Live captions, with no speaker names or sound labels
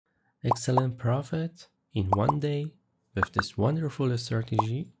excellent profit in one day with this wonderful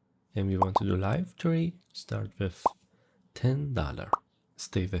strategy, and we want to do live trade. Start with $10.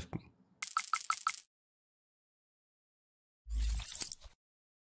 Stay with me.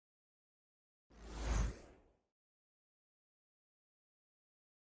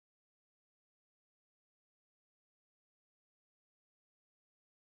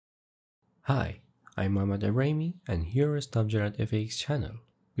 Hi, I'm Mohammad Abrami, and here is Tabjarat FX channel.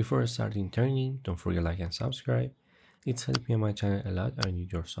 Before starting training, don't forget like and subscribe. It's helped me on my channel a lot. I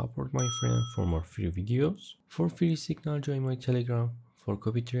need your support, my friend, for more free videos. For free signal, join my Telegram. For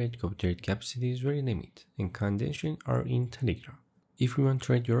copy trade capacity is very limited, and conditions are in Telegram. If you want to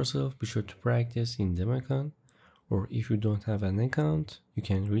trade yourself, be sure to practice in demo account, or if you don't have an account, you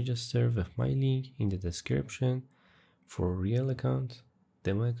can register with my link in the description. For real account,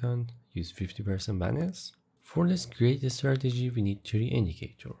 demo account, use 50% bonus. For this great strategy, we need 3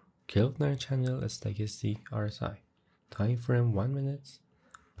 indicators: Keltner channel, stochastic, RSI, time frame 1 minute,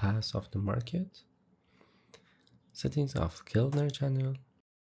 path of the market, settings of Keltner channel,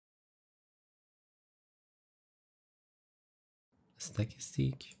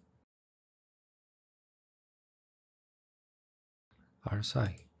 stochastic,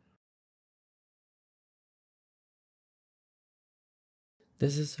 RSI.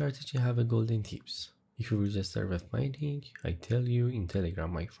 This strategy have a golden tips. If you register with my link, I tell you in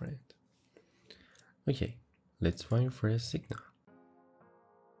Telegram, my friend. Okay, let's find first signal.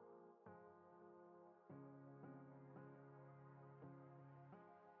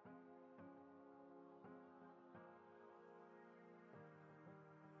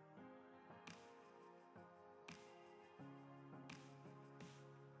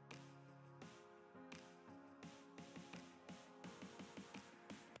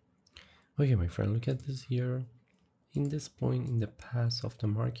 Okay, my friend, look at this here. In this point in the path of the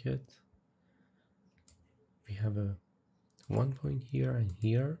market, we have a 1 point here and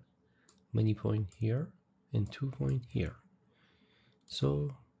here, many point here, and 2 point here.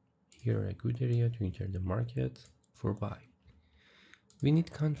 So here a good area to enter the market for buy. We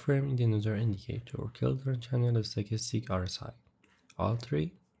need confirm in another indicator, Keltner channel, stochastic, RSI. All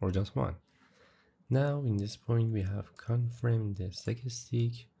 3 or just 1? Now in this point we have confirmed the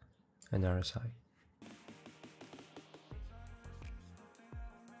stochastic and RSI.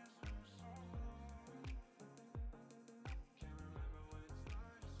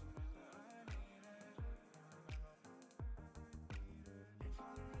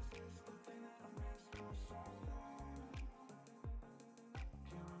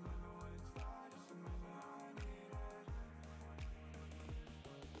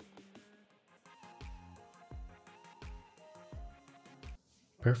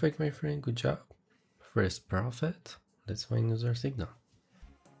 Perfect, my friend, good job. First profit. Let's find another signal.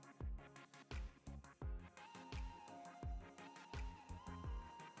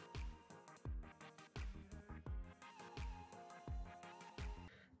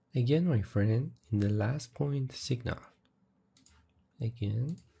 Again, my friend, in the last point signal.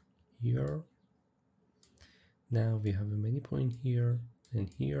 Again, here. Now we have a many point here and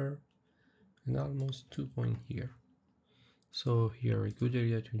here, and almost 2 point here. So here a good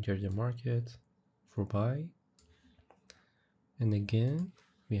area to enter the market for buy. And again,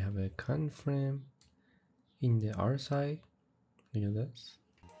 we have a confirm in the RSI. Look at this.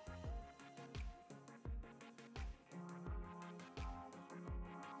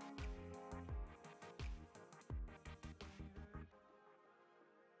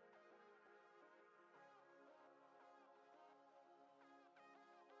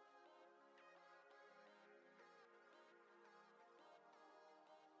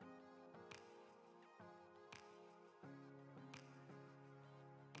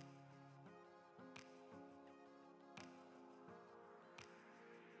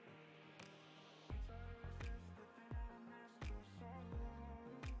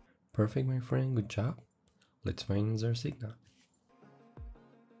 Perfect, my friend, good job. Let's find another signal.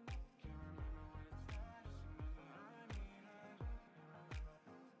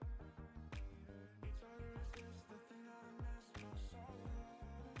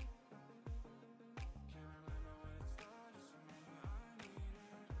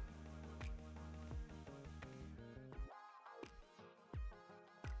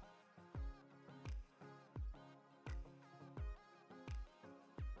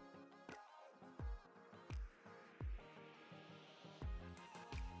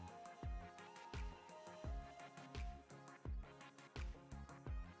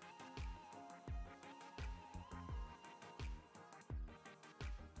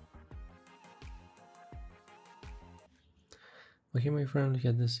 Okay, my friend, look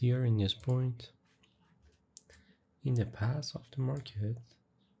at this here in this point. In the path of the market,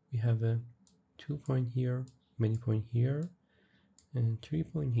 we have a 2 point here, many point here, and 3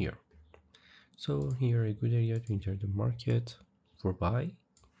 point here. So here a good area to enter the market for buy.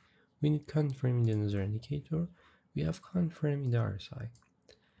 We need confirm in the another indicator. We have confirm in the RSI.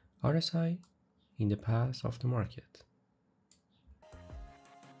 RSI in the path of the market.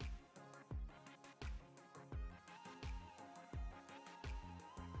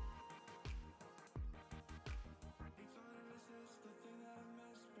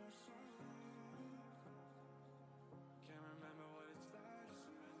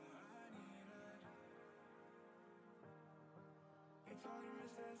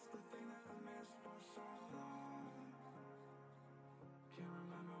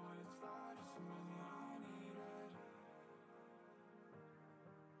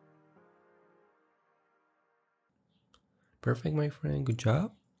 Perfect, my friend, good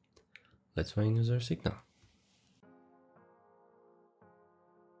job. Let's find another signal.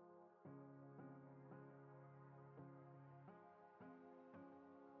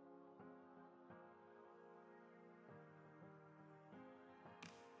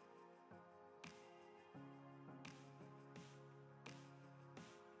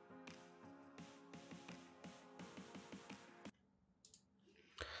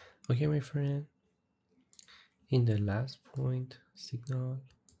 Okay, my friend, in the last point signal,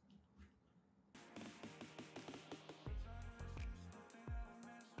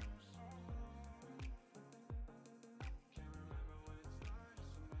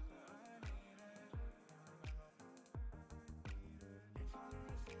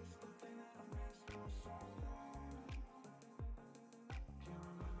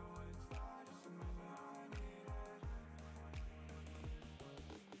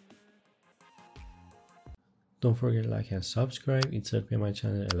 don't forget to like and subscribe, it helps me my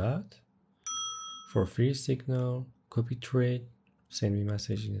channel a lot. For free signal, copy trade, send me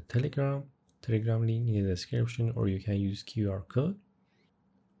message in the Telegram link in the description, or you can use QR code.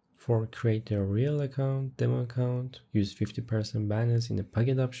 For create a real account, demo account, use 50% balance in the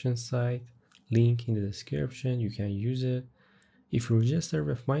pocket option site, link in the description, you can use it. If you register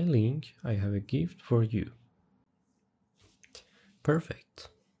with my link, I have a gift for you. Perfect.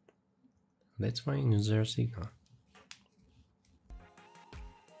 Let's find another signal.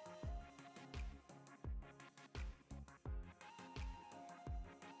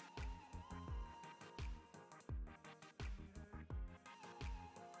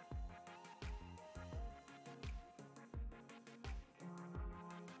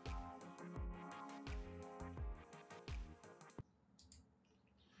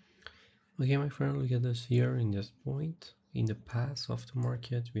 Okay, my friend, look at this here in this point. In the path of the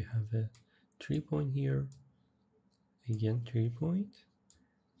market, we have a 3 point here, again 3 point,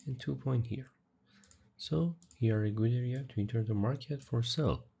 and 2 point here. So here a good area to enter the market for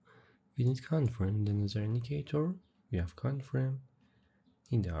sell. We need confirm in another indicator. We have confirm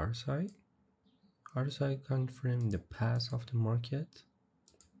in the R side. R side confirm the path of the market,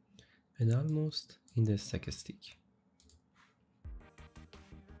 and almost in the stochastic.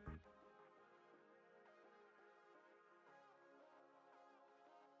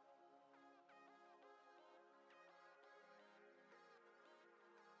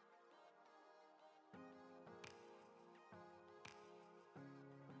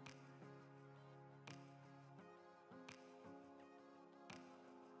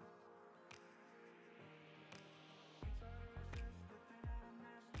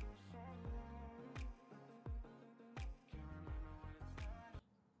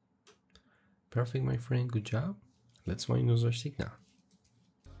 Perfect, my friend, good job. Let's find another signal.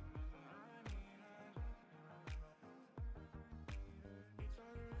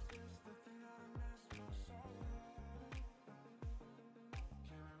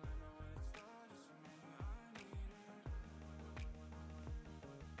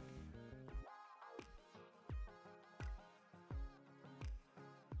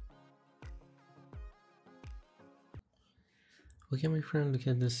 Okay, my friend, look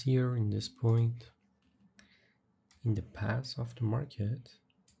at this here in this point. In the path of the market,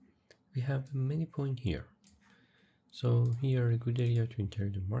 we have many point here. So here a good area to enter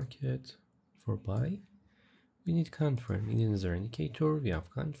the market for buy. We need confirm in another indicator. We have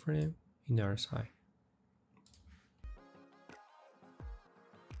confirm in the RSI.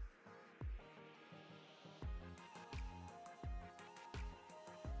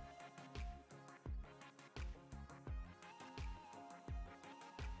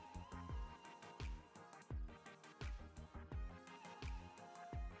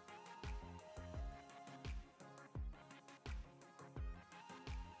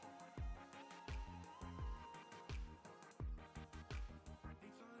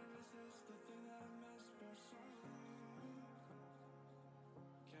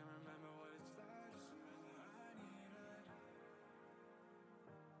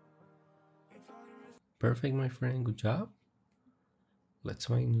 Perfect, my friend, good job. Let's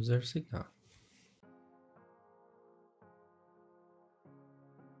find another signal.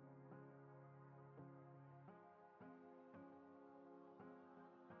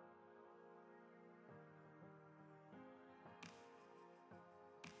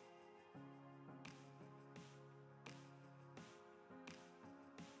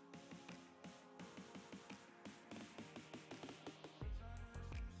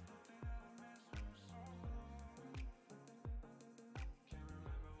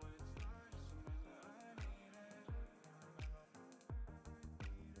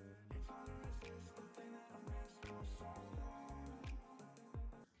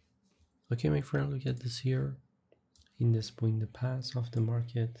 Okay, my friend, look at this here. In this point, the path of the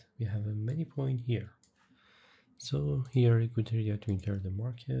market, we have a many point here. So here a good area to enter the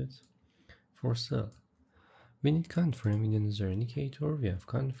market for sell. We need confirm in another indicator. We have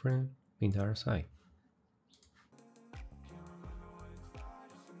confirm in the other side.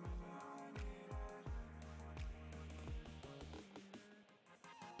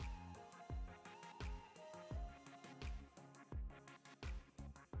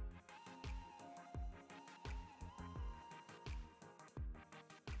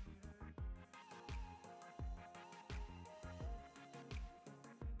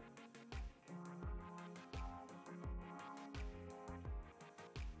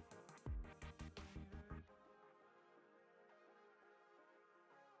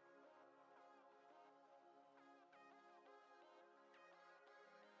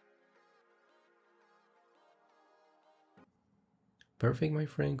 Perfect, my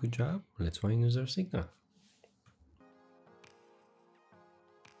friend, good job. Let's find another signal.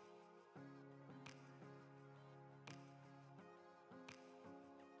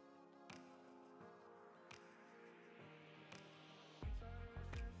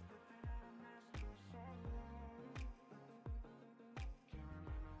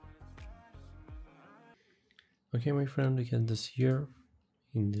 Okay, my friend, look at this here.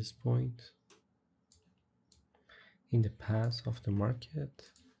 In this point, in the path of the market,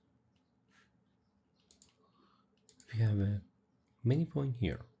 we have a many point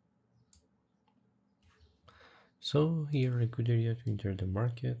here. So here a good area to enter the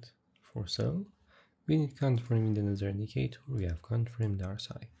market for sell. We need confirm in another indicator. We have confirmed our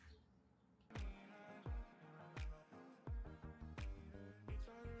side.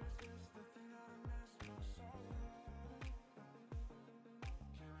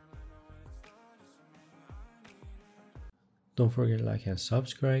 Don't forget to like and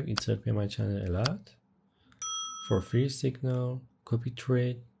subscribe. It helps me my channel a lot. For free signal, copy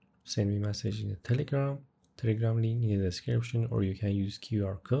trade, send me message in the Telegram link in the description, or you can use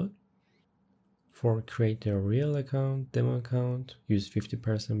QR code. For create a real account, demo account, use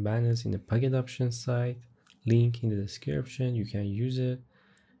 50% bonus in the pocket option site. Link in the description, you can use it.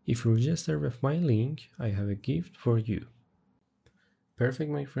 If you register with my link, I have a gift for you. – – – – – – – – – – – –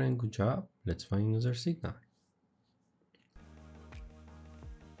 – – – – – – – – – – – – – – – – – – – –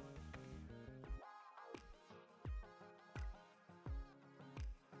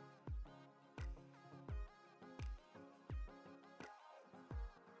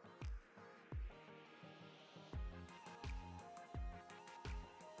 –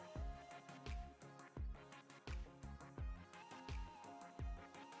 –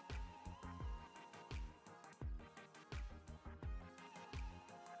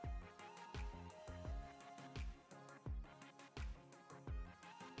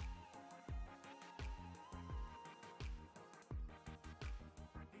 – – – – – – – – – – – – – – – – – – – – – – – – – – – – – – – – – – – – – – – – – – – – – – – – – – – – – – – – – – – – – – – – – – – – – – – – – – – – – – – – – – – – – – – – – – – – – – – – – – – – – – – – – – – – – – –– –– –– – –– –– –– –– –– –– –– –– ––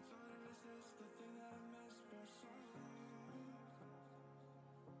 –– –– –– –– –– –– –– –– ––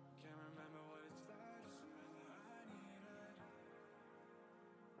 ––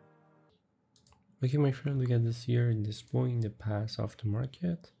 –– –– – Okay, my friend, look at this here in this point in the path of the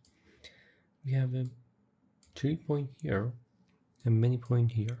market. We have a 3 point here and many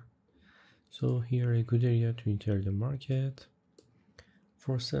point here. So here a good area to enter the market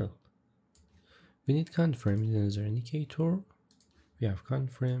for sell. We need confirm in another indicator. We have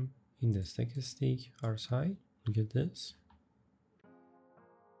confirm in the statistic our side. Look at this.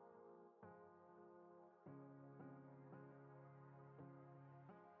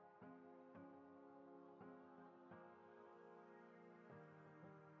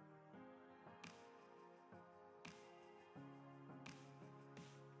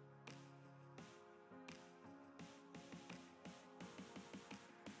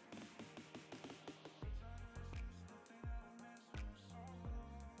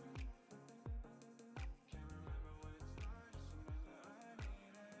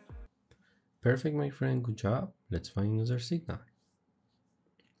 Perfect, my friend, good job. Let's find another signal.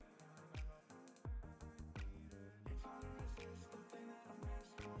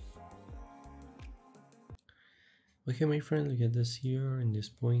 Okay, my friend, look at this here. In this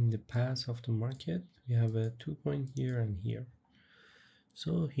point, the path of the market, we have a 2 point here and here.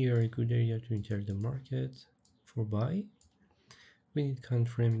 So here a good area to enter the market for buy. We need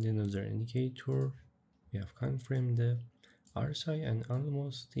confirm another indicator. We have confirmed the RSI and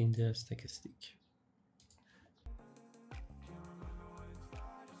almost in the stochastic.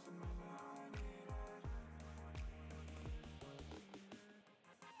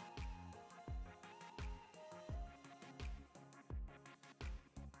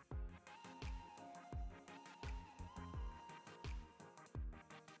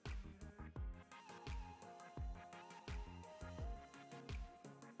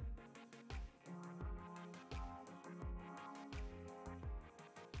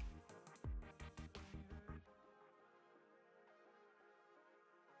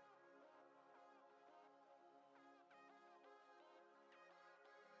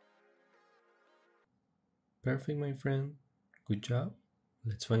 Perfect, my friend. Good job.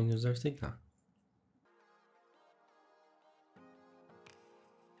 Let's find another signal.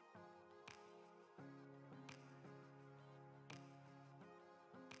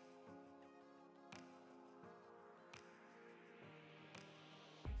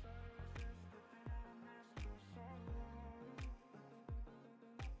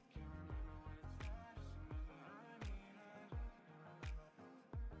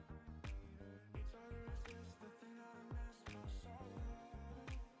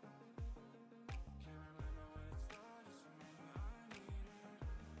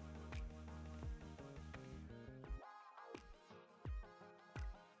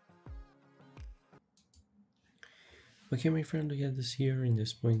 Okay, my friend, look at this here. In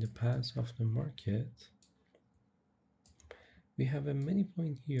this point, the path of the market, we have a many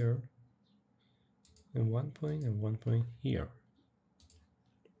point here and 1 point and 1 point here.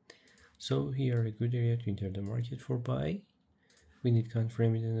 So here a good area to enter the market for buy. We need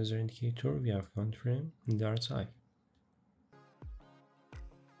confirm with another indicator. We have confirm in the RSI.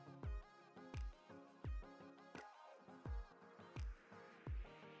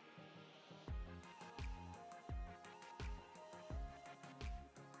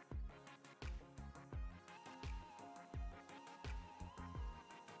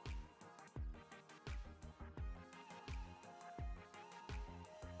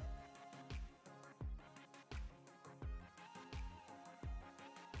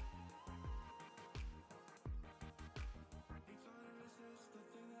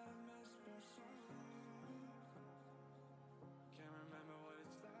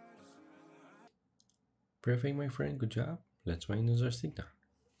 Perfect, my friend. Good job. Let's find another signal.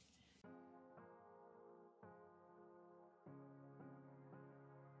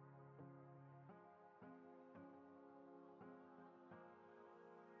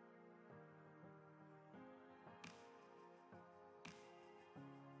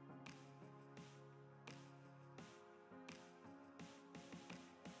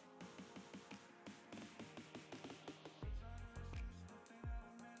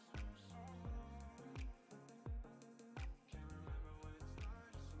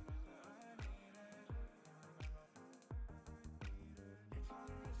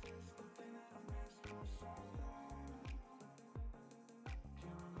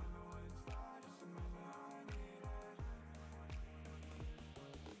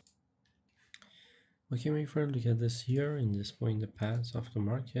 Okay, my friend, look at this here. In this point, the path of the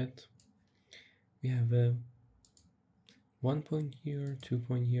market, we have a 1 point here, 2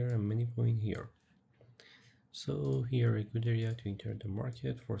 point here, and many point here. So here a good area to enter the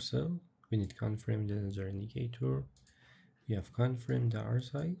market for sell. We need confirm the another indicator. We have confirmed the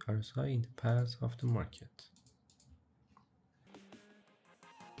RSI in the path of the market.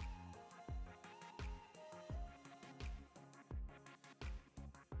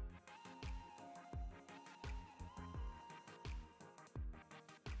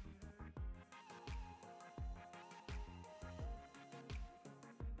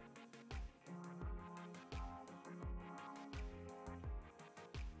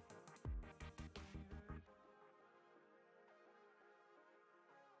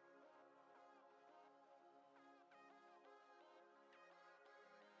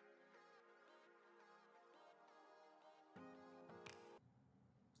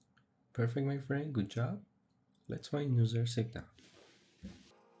 Perfect, my friend. Good job. Let's find another signal.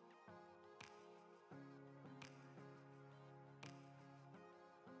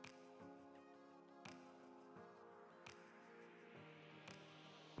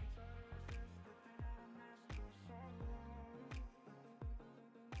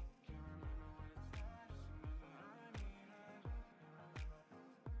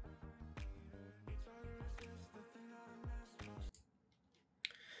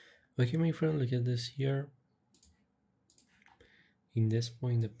 Okay, my friend, look at this here. In this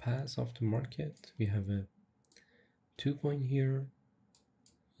point, the path of the market, we have a 2 point here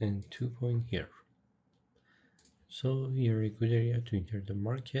and 2 point here. So here a good area to enter the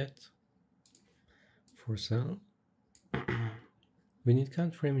market for sell. We need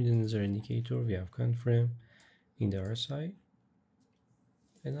count frame in another indicator. We have count frame in the RSI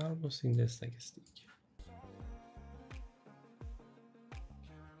and almost in the stochastic.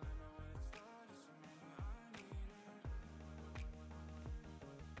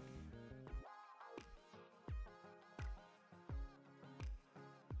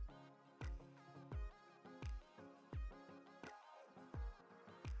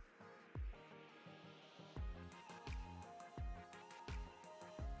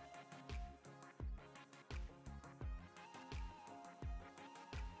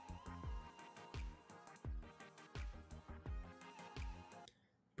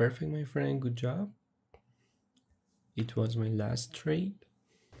 Perfect, my friend, good job. It was my last trade.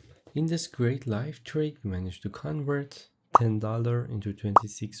 In this great live trade, we managed to convert $10 into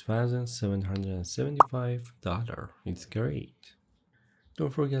 $26,775. It's great.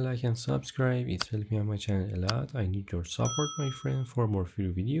 Don't forget like and subscribe, it's helping out my channel a lot. I need your support, my friend, for more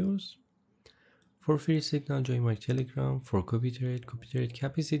free videos. For free signal, join my Telegram. For copy trade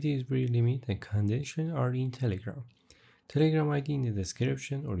capacity is very limited and conditions are in Telegram. Telegram ID in the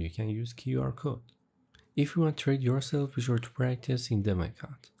description, or you can use QR code. If you want to trade yourself, be sure to practice in demo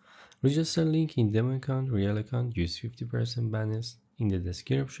account. Register link in demo account, real account, use 50% bonus. In the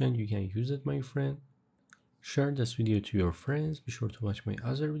description, you can use it, my friend. Share this video to your friends. Be sure to watch my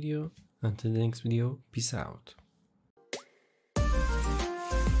other video. Until the next video, peace out.